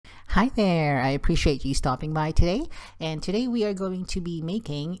Hi there, I appreciate you stopping by today, and today we are going to be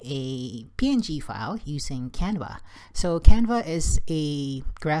making a PNG file using Canva. So Canva is a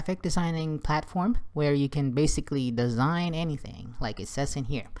graphic designing platform where you can basically design anything like it says in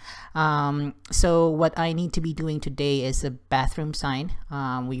here. So what I need to be doing today is a bathroom sign.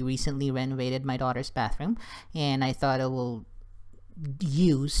 We recently renovated my daughter's bathroom and I thought it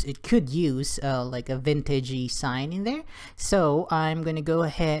could use like a vintagey sign in there. So I'm gonna go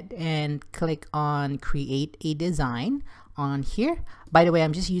ahead and click on create a design on here. By the way,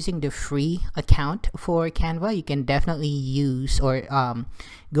 I'm just using the free account for Canva. You can definitely use or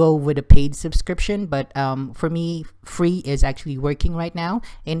go with a paid subscription, but for me, free is actually working right now.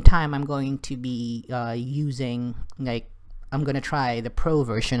 In time, I'm going to be using I'm gonna try the pro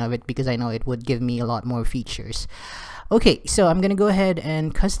version of it because I know it would give me a lot more features. Okay, so I'm gonna go ahead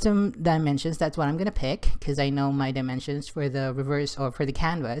and custom dimensions. That's what I'm gonna pick because I know my dimensions for the reverse or for the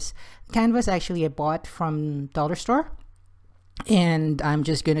canvas. Canvas actually I bought from dollar store, and I'm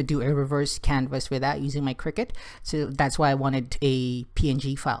just gonna do a reverse canvas with that using my Cricut. So that's why I wanted a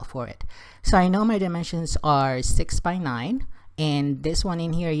PNG file for it. So I know my dimensions are 6 by 9. And this one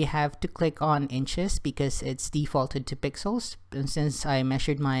in here, you have to click on inches because it's defaulted to pixels. And since I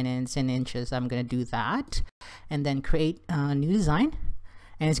measured mine and it's in inches, I'm going to do that. And then create a new design.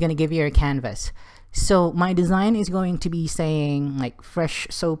 And it's going to give you a canvas. So my design is going to be saying like fresh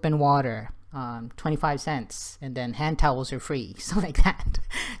soap and water, 25 cents. And then hand towels are free. So like that.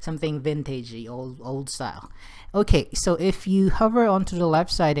 Something vintagey, old style. Okay, so if you hover onto the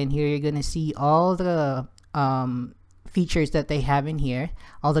left side in here, you're going to see all the features that they have in here,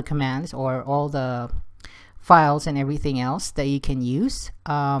 all the commands or all the files and everything else that you can use.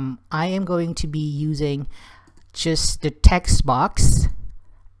 I am going to be using just the text box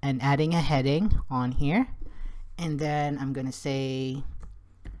and adding a heading on here, and then I'm gonna say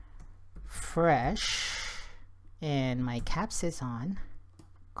fresh, and my caps is on.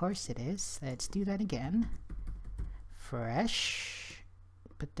 Of course it is. Let's do that again. Fresh,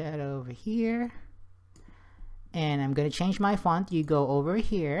 put that over here. And I'm going to change my font. You go over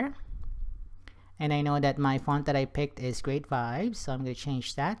here. And I know that my font that I picked is Great Vibes. So I'm going to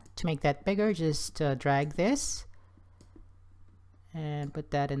change that. To make that bigger, just drag this. And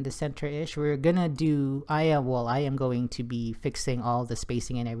put that in the center-ish. We're going to do, I am going to be fixing all the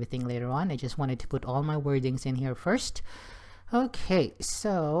spacing and everything later on. I just wanted to put all my wordings in here first. Okay,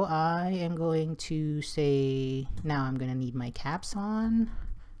 so I am going to say, now I'm going to need my caps on.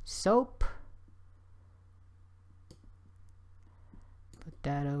 Soap.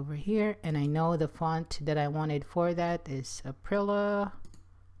 That over here, and I know the font that I wanted for that is Aprilla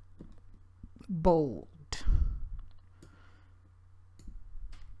Bold.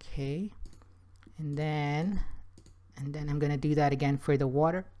 Okay, and then I'm gonna do that again for the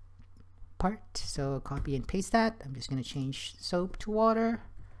water part. So copy and paste that. I'm just gonna change soap to water.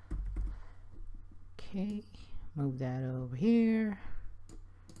 Okay, move that over here,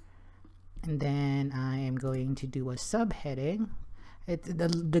 and then I am going to do a subheading.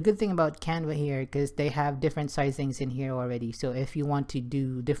 The good thing about Canva here, because they have different sizings in here already, so if you want to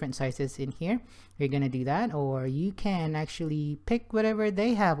do different sizes in here, you're gonna do that, or you can actually pick whatever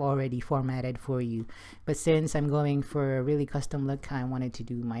they have already formatted for you. But since I'm going for a really custom look, I wanted to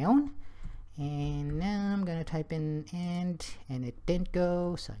do my own. And now I'm gonna type in and it didn't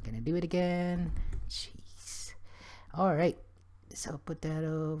go, so I'm gonna do it again. Jeez. All right, so put that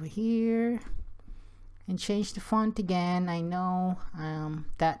over here and change the font again. I know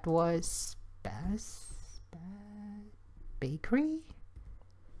that was Bakery.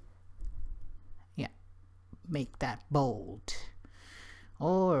 Yeah, make that bold.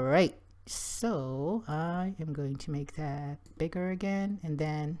 All right, so I am going to make that bigger again, and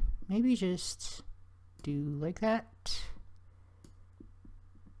then maybe just do like that.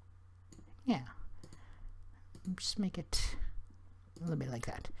 Yeah, just make it a little bit like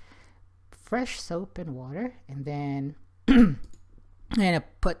that. Fresh soap and water, and then I'm gonna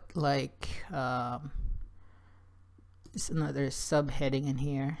put like this another subheading in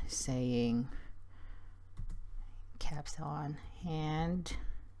here saying caps on, hand,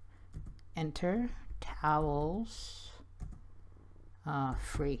 enter, towels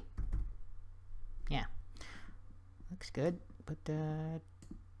free. Yeah, looks good. Put that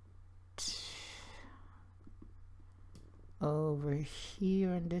over here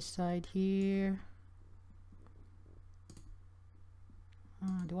on this side here.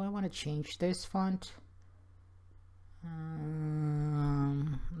 Do I want to change this font?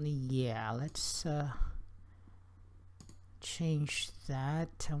 Yeah, let's change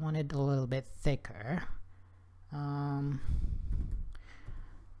that. I want it a little bit thicker.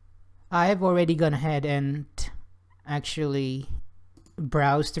 I've already gone ahead and actually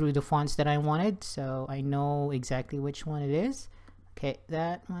browsed through the fonts that I wanted, so I know exactly which one it is. Okay,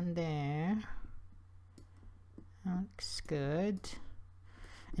 that one there looks good.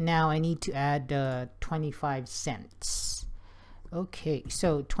 Now I need to add 25 cents. Okay,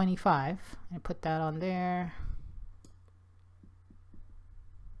 so 25, I put that on there.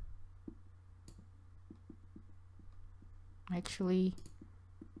 Actually,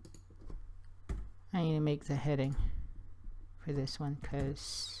 I need to make the heading for this one,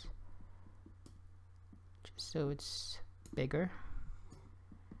 because just so it's bigger.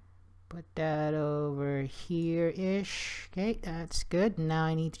 Put that over here-ish. Okay, that's good. Now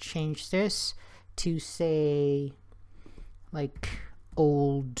I need to change this to say like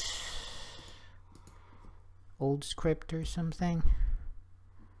old script or something.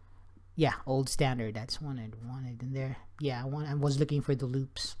 Yeah, old standard. That's one I wanted in there. Yeah, I was looking for the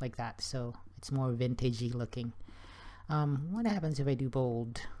loops like that, so it's more vintagey looking. What happens if I do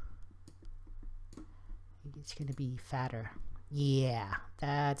bold? It's gonna be fatter. Yeah,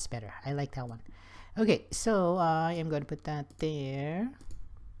 that's better. I like that one. Okay, so I am going to put that there.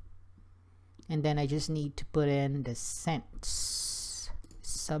 And then I just need to put in the cents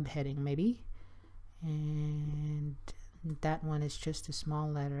subheading maybe. And that one is just a small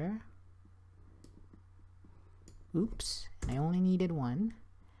letter. Oops, I only needed one.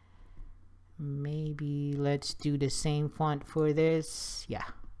 Maybe let's do the same font for this. Yeah,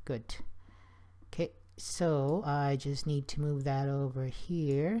 good. Okay, so I just need to move that over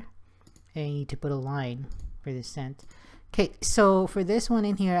here. I need to put a line for the cent. Okay, so for this one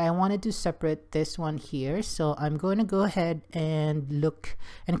in here, I wanted to separate this one here. So I'm going to go ahead and look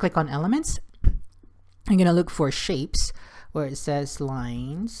and click on elements. I'm going to look for shapes where it says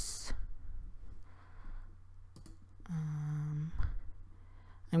lines.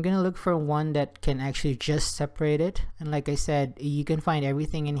 I'm gonna look for one that can actually just separate it, and like I said, you can find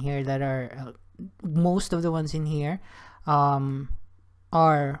everything in here that are most of the ones in here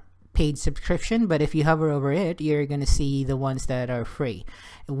are paid subscription, but if you hover over it, you're gonna see the ones that are free.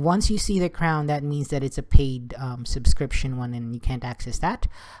 Once you see the crown, that means that it's a paid subscription one and you can't access that,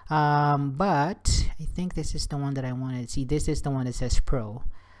 but I think this is the one that I wanted. See, this is the one that says pro.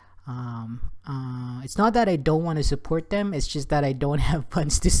 It's not that I don't want to support them, it's just that I don't have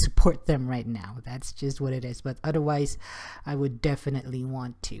funds to support them right now. That's just what it is, but otherwise I would definitely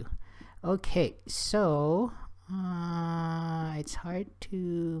want to. Okay, so it's hard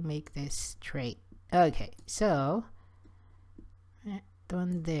to make this straight. Okay, so that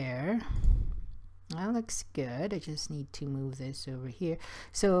one there, that looks good. I just need to move this over here.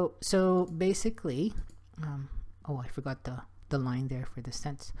 So basically, oh, I forgot the line there for the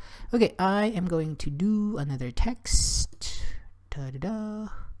cents. Okay, I am going to do another text. Ta-da-da.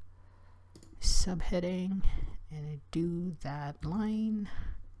 Subheading, and I do that line.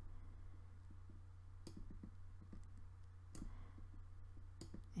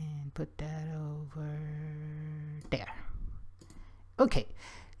 And put that over there. Okay,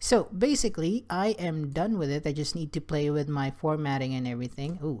 so basically I am done with it. I just need to play with my formatting and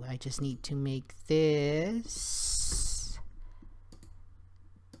everything. Oh, I just need to make this.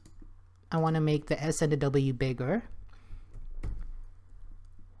 I want to make the S and the W bigger.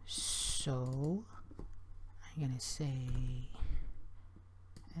 So I'm gonna say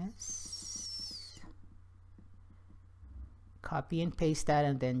S. Copy and paste that,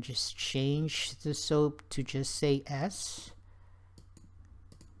 and then just change the soap to just say S.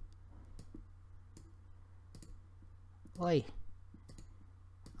 Oi.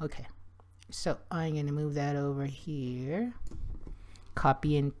 Okay, so I'm gonna move that over here.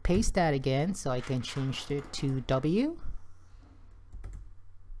 Copy and paste that again, so I can change it to W.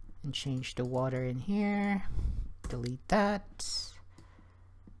 And change the water in here. Delete that.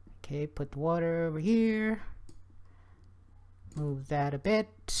 Okay, put water over here. Move that a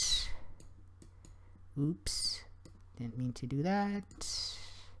bit. Oops, didn't mean to do that.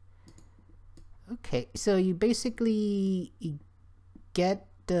 Okay, so you basically get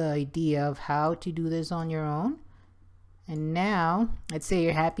the idea of how to do this on your own. And now, let's say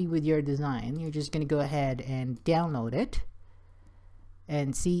you're happy with your design. You're just going to go ahead and download it.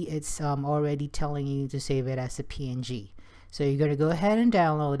 And see, it's already telling you to save it as a PNG. So you're going to go ahead and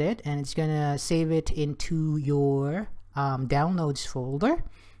download it. And it's going to save it into your downloads folder.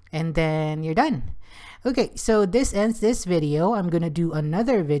 And then you're done. Okay, so this ends this video. I'm going to do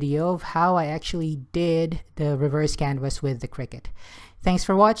another video of how I actually did the reverse canvas with the Cricut. Thanks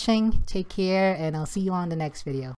for watching. Take care, and I'll see you on the next video.